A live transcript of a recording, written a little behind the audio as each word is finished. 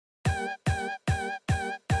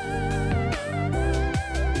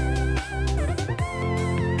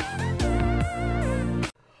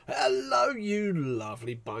Hello, you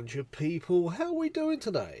lovely bunch of people. How are we doing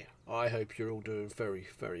today? I hope you're all doing very,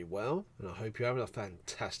 very well, and I hope you're having a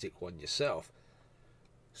fantastic one yourself.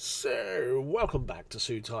 So, welcome back to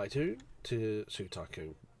Su Tycoon.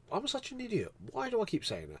 I'm such an idiot. Why do I keep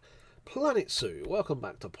saying that? Planet Su. Welcome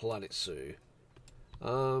back to Planet Su.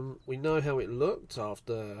 We know how it looked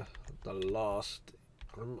after the last...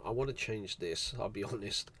 I want to change this, I'll be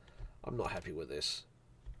honest. I'm not happy with this.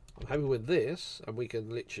 I'm happy with this, and we can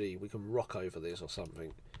rock over this or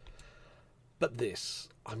something. But this,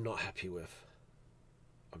 I'm not happy with.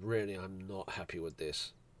 I'm not happy with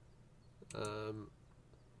this. Yeah,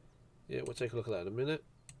 we'll take a look at that in a minute.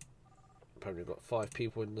 Apparently we've got 5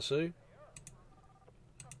 people in the zoo.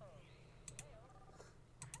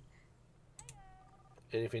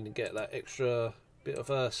 Anything to get that extra bit of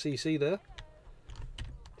CC there.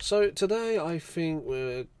 So today I think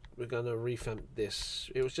we're going to revamp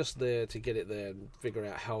this. It was just there to get it there and figure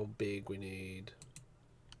out how big we need.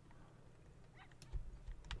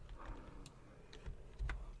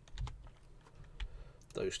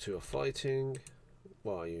 Those two are fighting.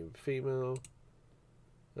 Why are you female?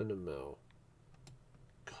 And a male.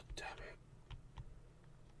 God damn it.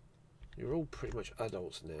 You're all pretty much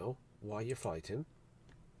adults now. Why are you fighting?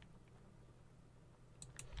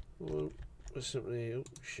 Well, simply... Oh,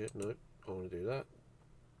 shit, no. I want to do that.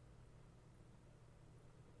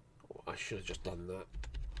 Oh, I should have just done that.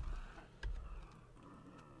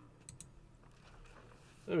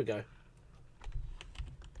 There we go.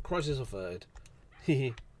 Crisis averted.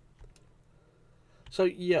 So,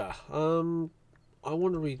 yeah. I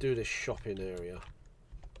want to redo this shopping area.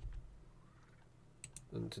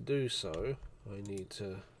 And to do so, I need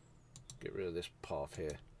to get rid of this path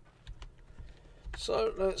here.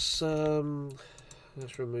 So let's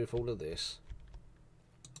remove all of this.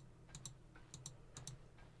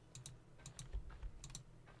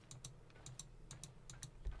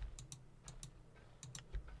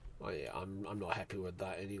 Oh yeah, I'm not happy with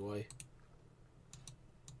that anyway.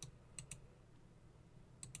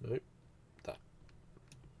 Nope, that.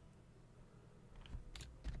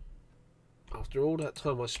 After all that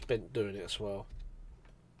time I spent doing it as well.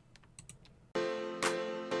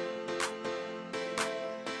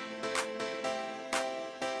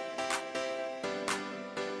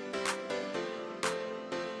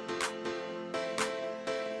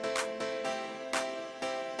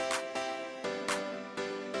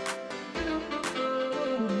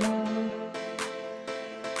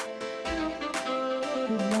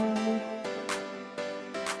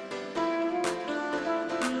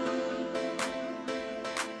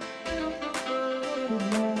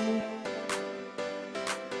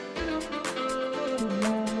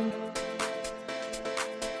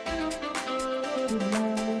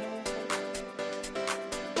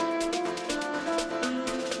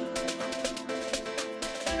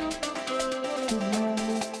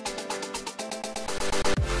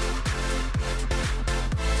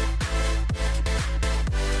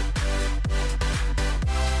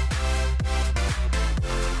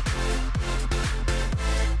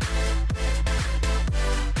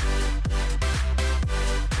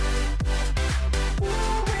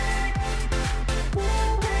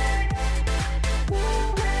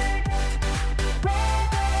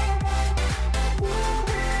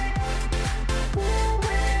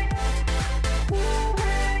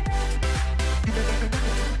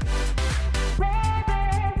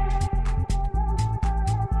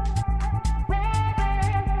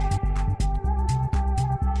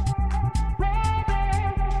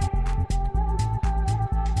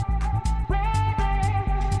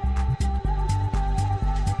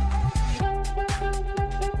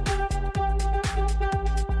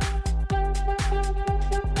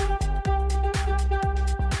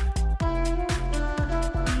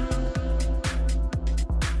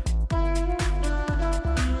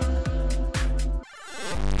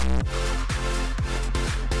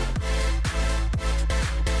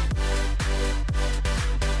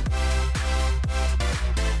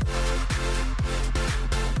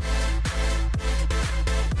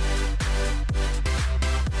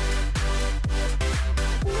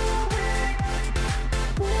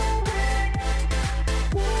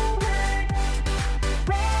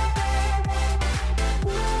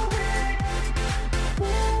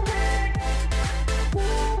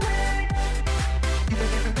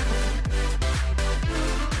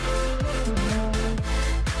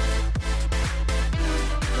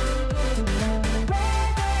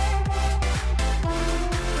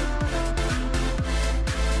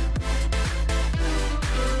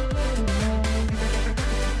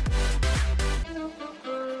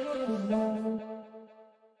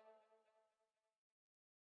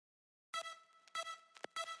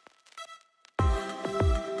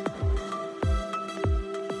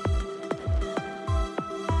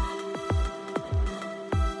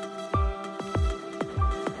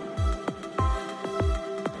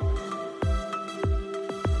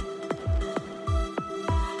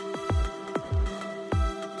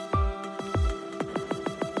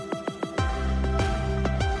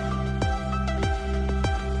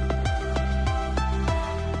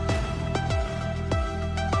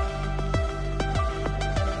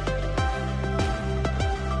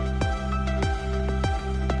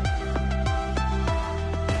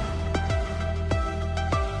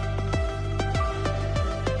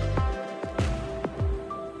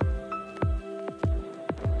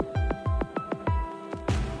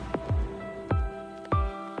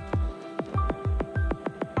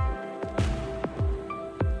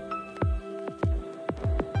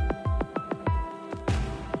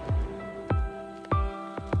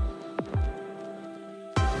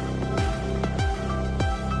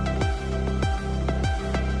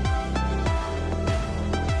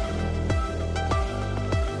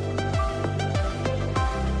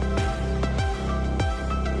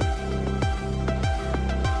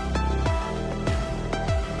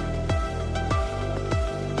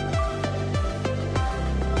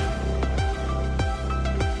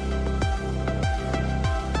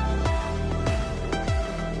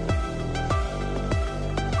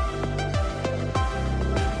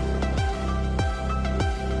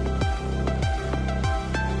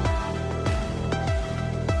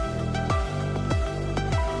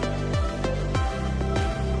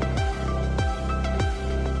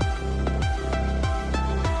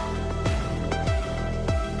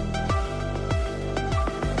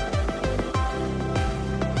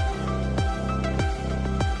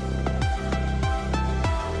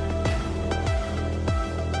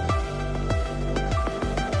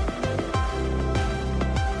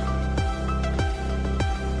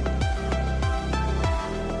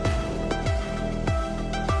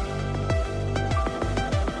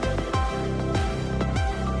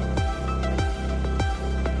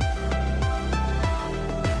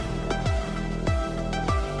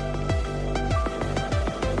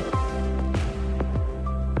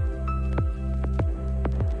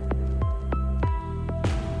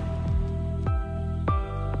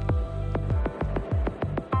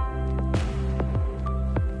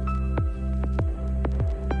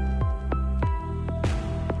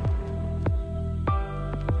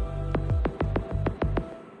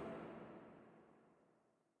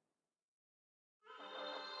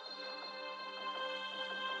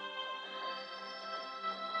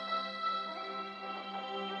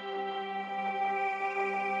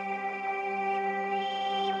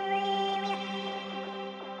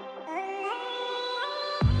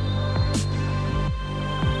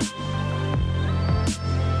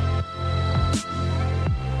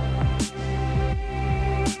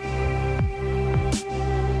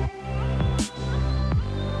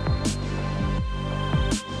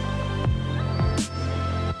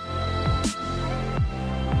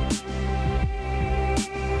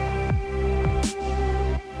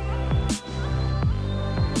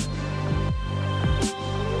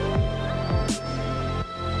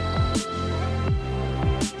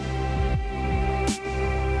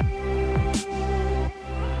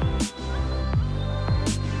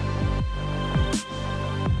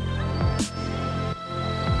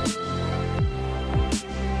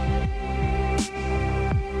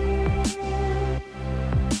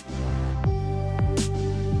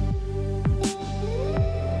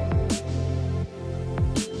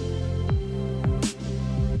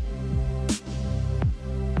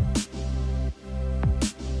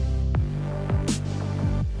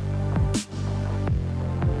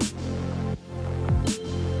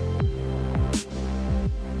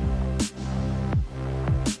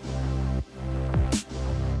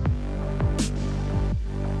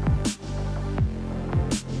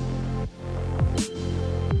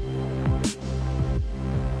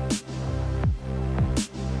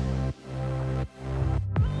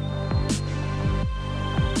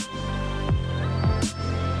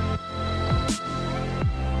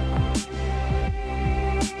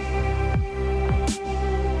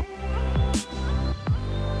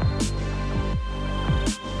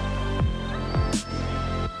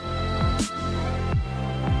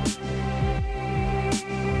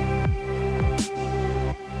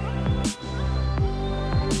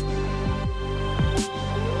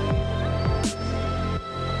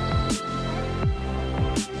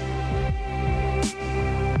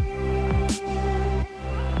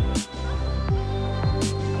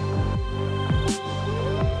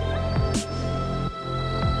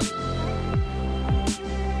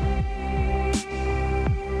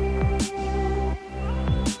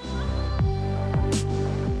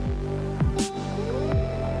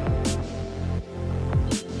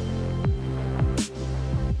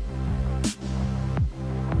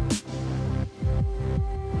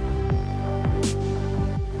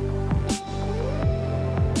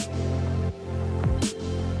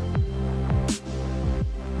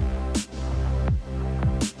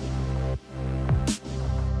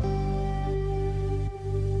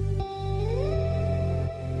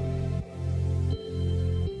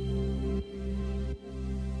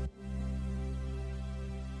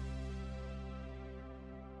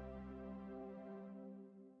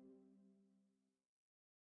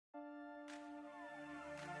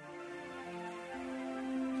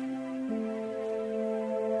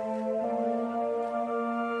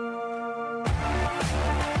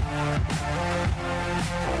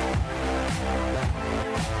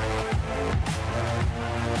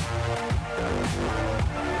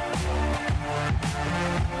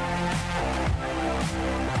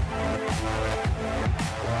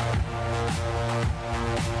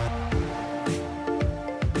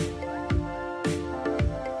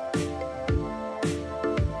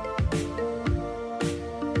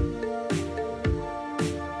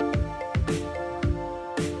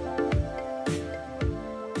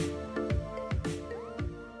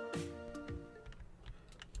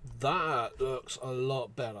 That looks a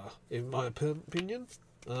lot better, in my opinion.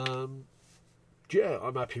 Yeah,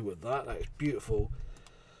 I'm happy with that. That's beautiful.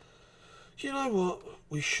 You know what?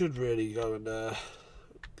 We should really go and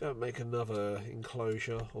make another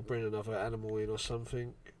enclosure or bring another animal in or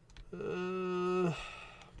something.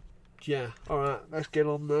 Yeah, alright, let's get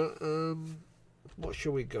on that. What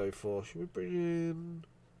should we go for? Should we bring in...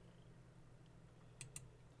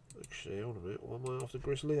 Actually, hold a minute. What am I after,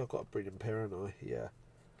 Grizzly? I've got a breeding pair, haven't I? Yeah.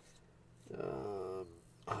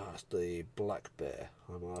 It's the black bear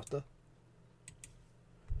I'm after.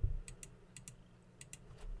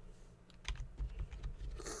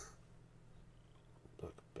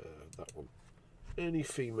 Black bear, that one. Any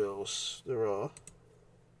females there are?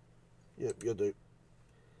 Yep, you do.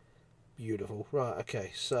 Beautiful. Right,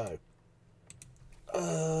 okay, so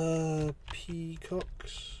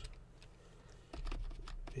peacocks.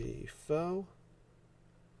 Peafowl.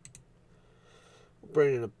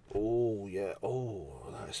 Bringing a... Oh, yeah.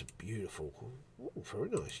 Oh, that's a beautiful... Oh, very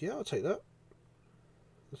nice. Yeah, I'll take that.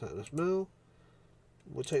 Is that a smell?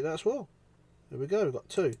 We'll take that as well. There we go. We've got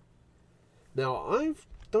two. Now, I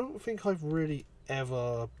don't think I've really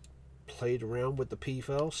ever played around with the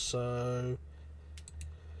peafowl, so...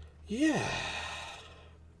 Yeah.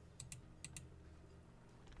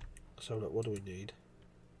 So, look, what do we need?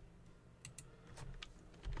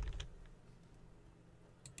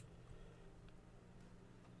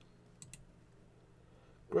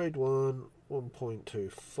 Grade 1,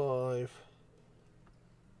 1.25.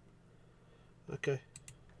 Okay.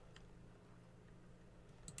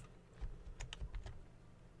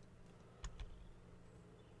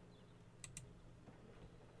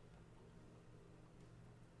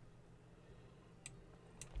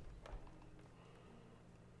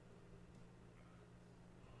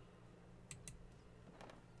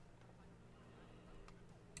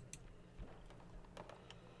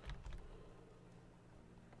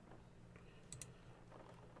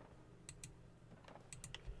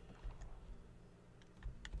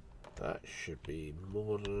 That should be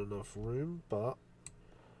more than enough room, but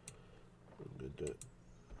I'm going to do it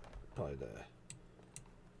by there.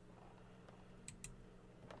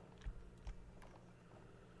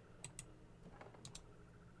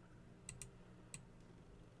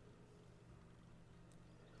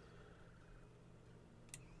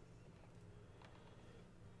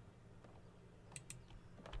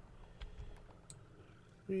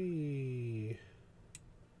 Whee.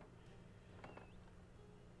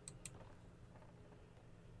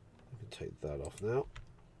 Take that off now.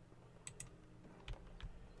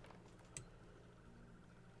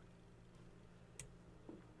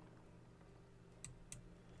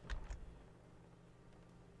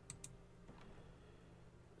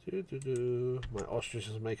 My ostrich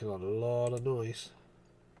is making a lot of noise.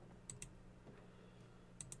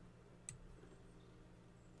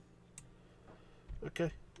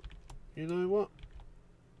 Okay, you know what?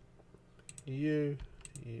 You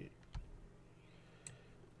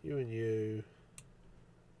and you.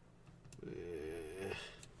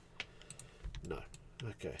 No.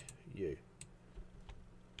 Okay, you.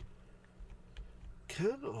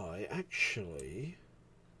 Can I actually...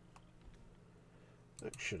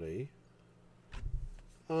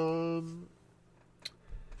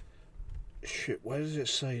 Shit, where does it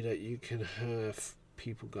say that you can have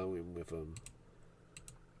people go in with them?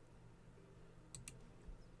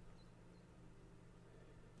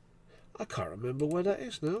 I can't remember where that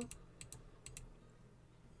is now.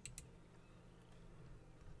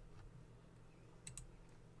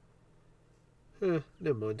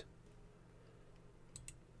 Never mind.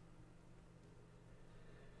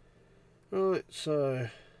 Right, so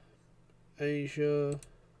Asia.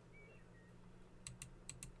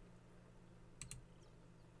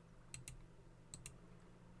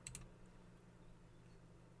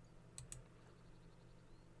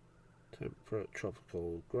 Temperate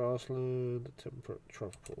tropical grassland, temperate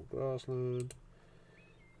tropical grassland.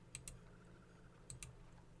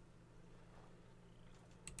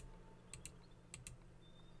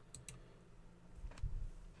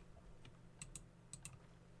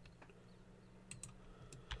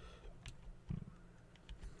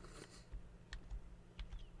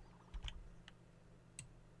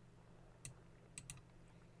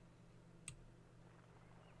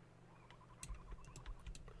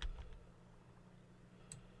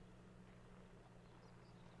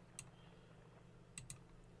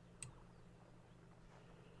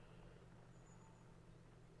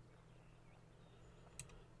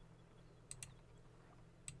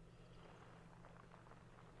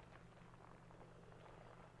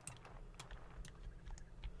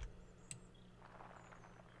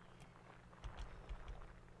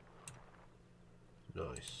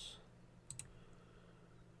 nice.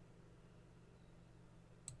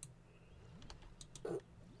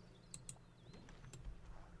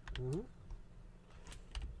 Mm-hmm.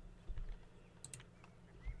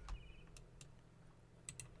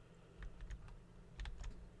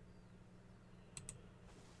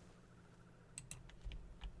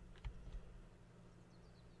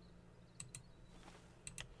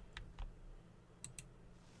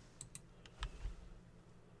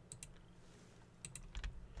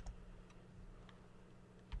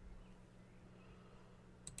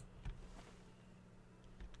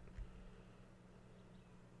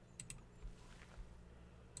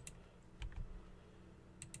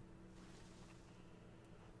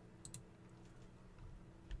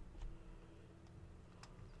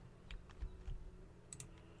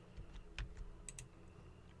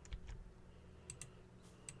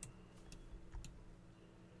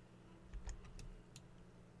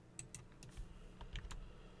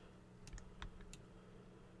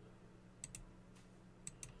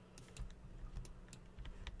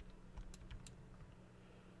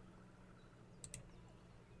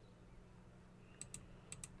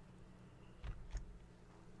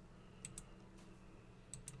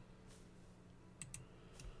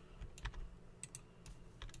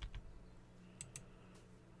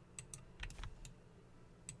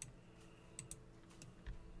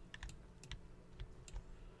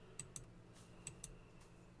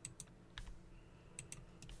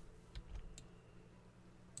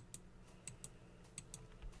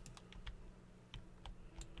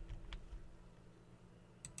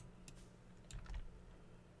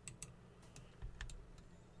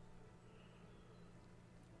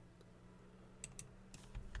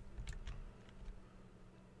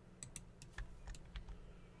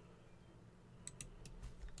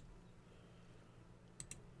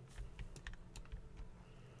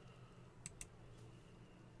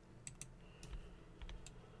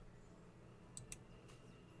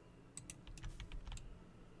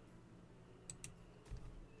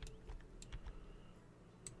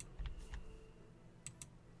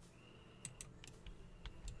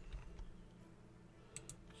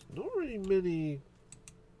 Not really many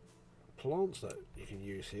plants that you can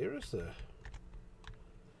use here, is there?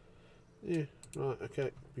 Yeah, right,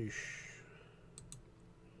 okay. Boosh.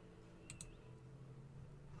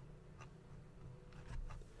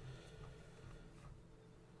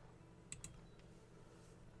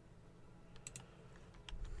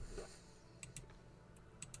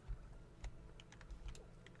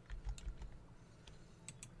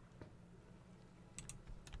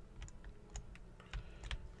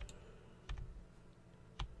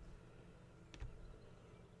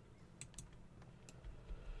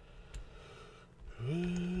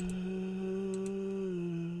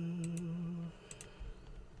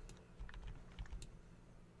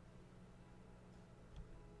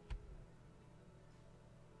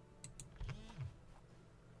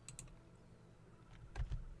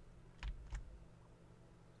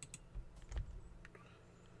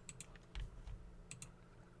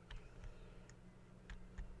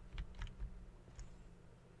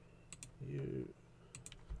 You.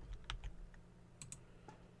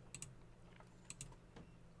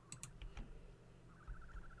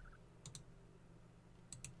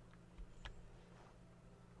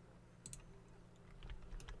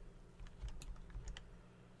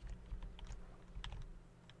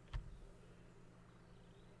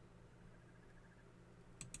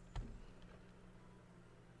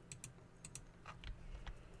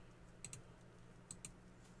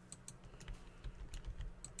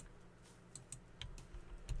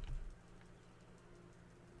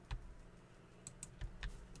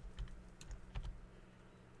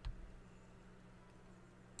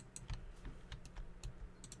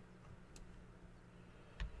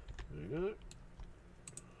 There you go.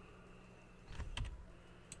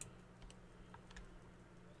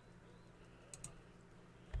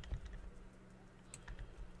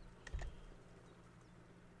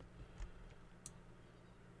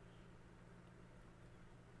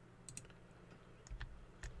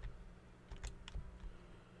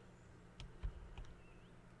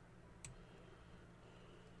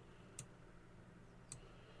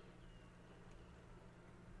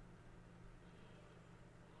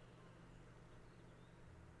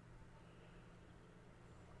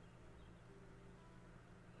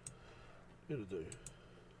 It'll do.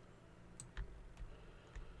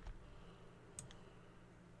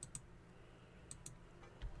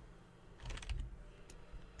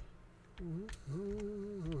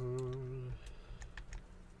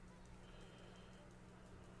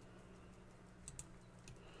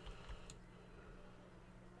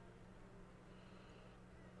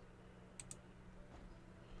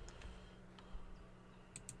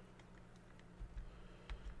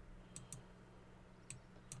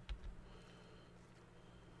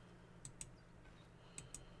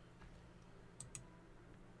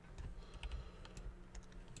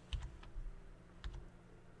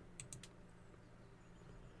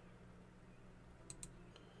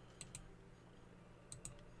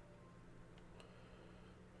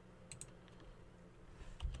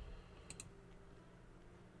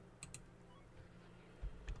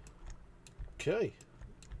 Okay.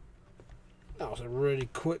 That was a really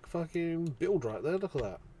quick fucking build right there. Look at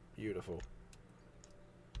that. Beautiful.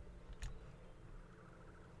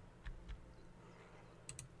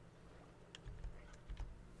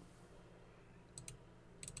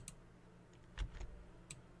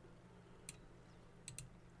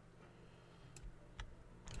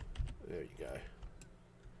 There you go.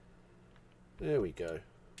 There we go.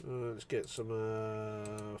 Let's get some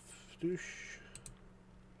douche.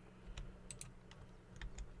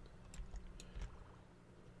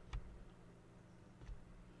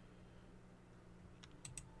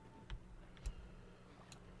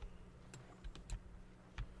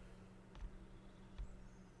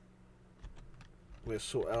 We'll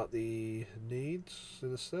sort out the needs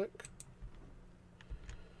in a sec.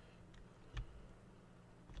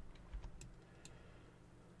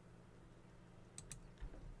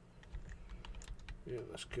 Yeah,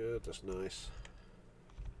 that's good, that's nice.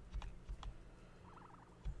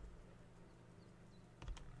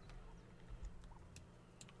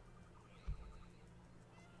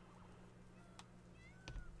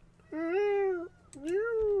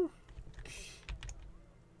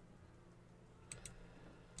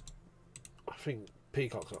 I think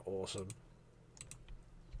peacocks are awesome.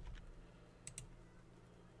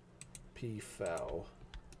 Peafowl.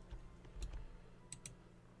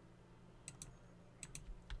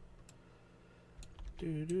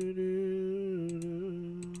 Do do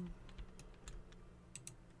do.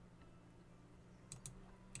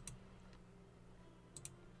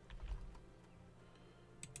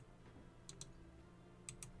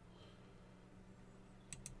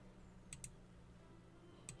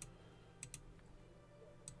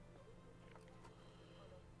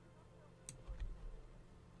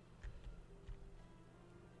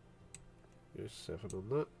 There's 7 on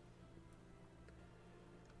that.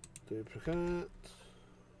 Duplicate.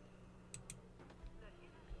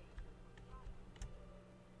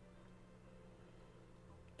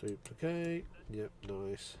 Duplicate. Yep,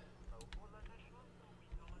 nice.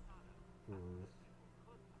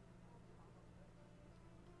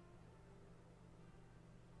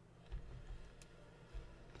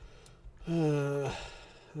 You.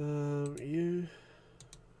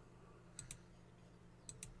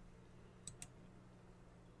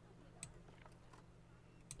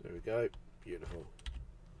 There we go. Beautiful.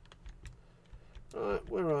 Right,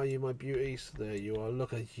 where are you, my beauties? There you are.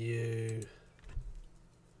 Look at you.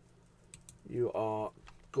 You are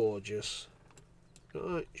gorgeous.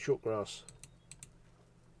 Alright, short grass.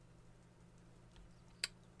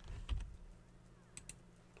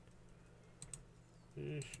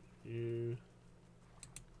 You.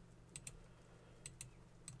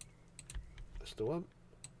 That's the one.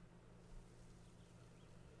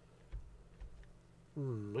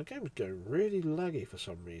 My game's going really laggy for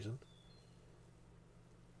some reason.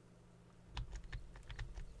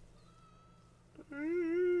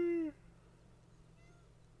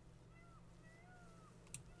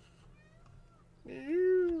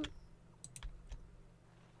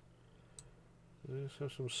 Let's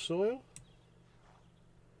have some soil.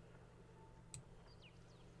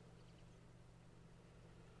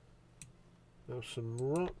 Have some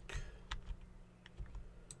rock.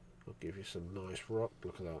 I'll give you some nice rock.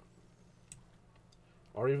 Look at that.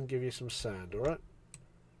 I'll even give you some sand, alright?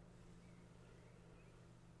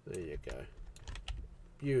 There you go.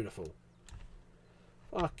 Beautiful.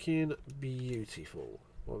 Fucking beautiful.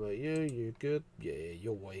 What about you? You good? Yeah,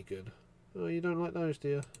 you're way good. Oh, you don't like those, do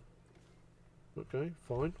you? Okay,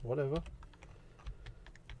 fine, whatever.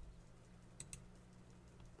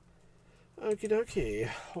 Okie dokie.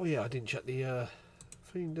 Oh yeah, I didn't check the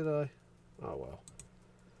thing, did I? Oh well.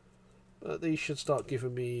 But these should start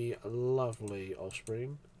giving me a lovely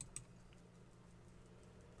offspring.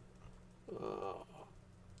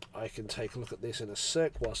 I can take a look at this in a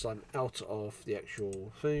sec whilst I'm out of the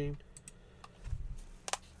actual thing.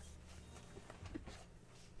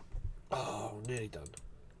 Oh, nearly done.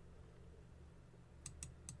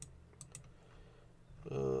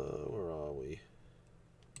 Where are we?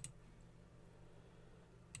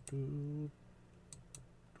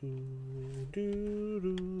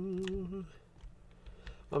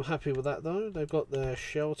 I'm happy with that though. They've got their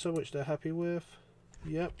shelter, which they're happy with.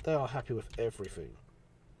 Yep, they are happy with everything.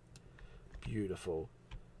 Beautiful.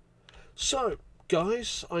 So,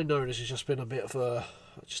 guys, I know this has just been a bit of a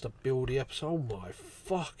buildy episode. Oh my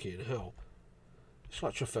fucking hell! It's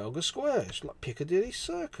like Trafalgar Square. It's like Piccadilly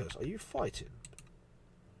Circus. Are you fighting?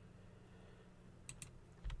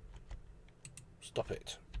 Stop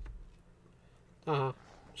it.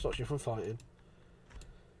 Stops you from fighting.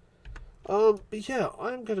 But yeah,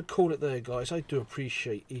 I'm going to call it there, guys. I do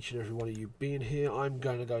appreciate each and every one of you being here. I'm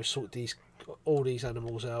going to go sort all these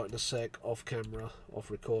animals out in a sec, off camera, off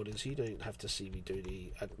recording, so you don't have to see me do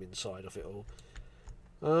the admin side of it all.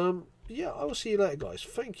 Yeah, I will see you later, guys.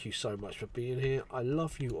 Thank you so much for being here. I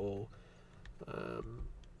love you all.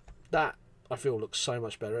 That I feel looks so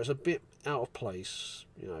much better. It's a bit out of place,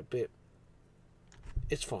 you know, a bit.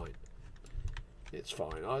 It's fine. It's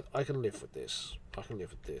fine. I can live with this. I can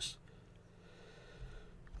live with this.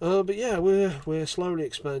 But yeah, we're slowly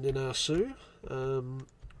expanding our zoo. I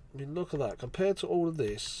mean, look at that. Compared to all of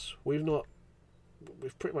this, we've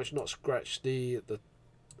pretty much not scratched the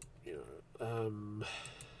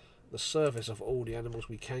surface of all the animals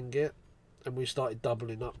we can get, and we've started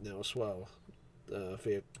doubling up now as well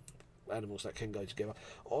for animals that can go together.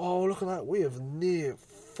 Oh, look at that! We have near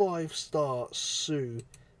 5-star zoo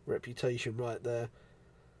reputation right there.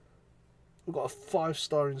 We've got a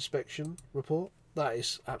 5-star inspection report. That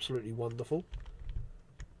is absolutely wonderful.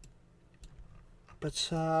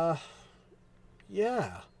 But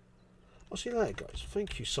yeah, I'll see you later, guys.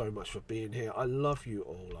 Thank you so much for being here. I love you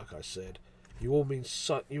all. Like I said, you all mean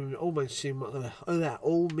so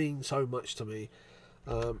much to me.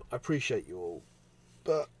 I appreciate you all.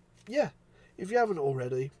 But yeah, if you haven't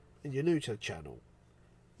already and you're new to the channel,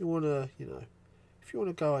 you wanna, if you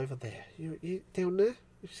wanna go over there, you down there,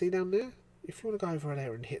 you see down there. If you want to go over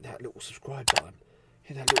there and hit that little subscribe button,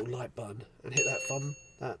 hit that little like button, and hit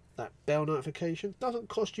that bell notification, doesn't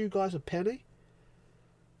cost you guys a penny.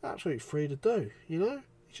 Absolutely free to do, It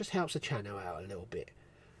just helps the channel out a little bit.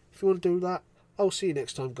 If you want to do that, I'll see you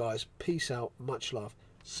next time, guys. Peace out, much love.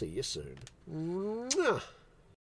 See you soon. Mwah.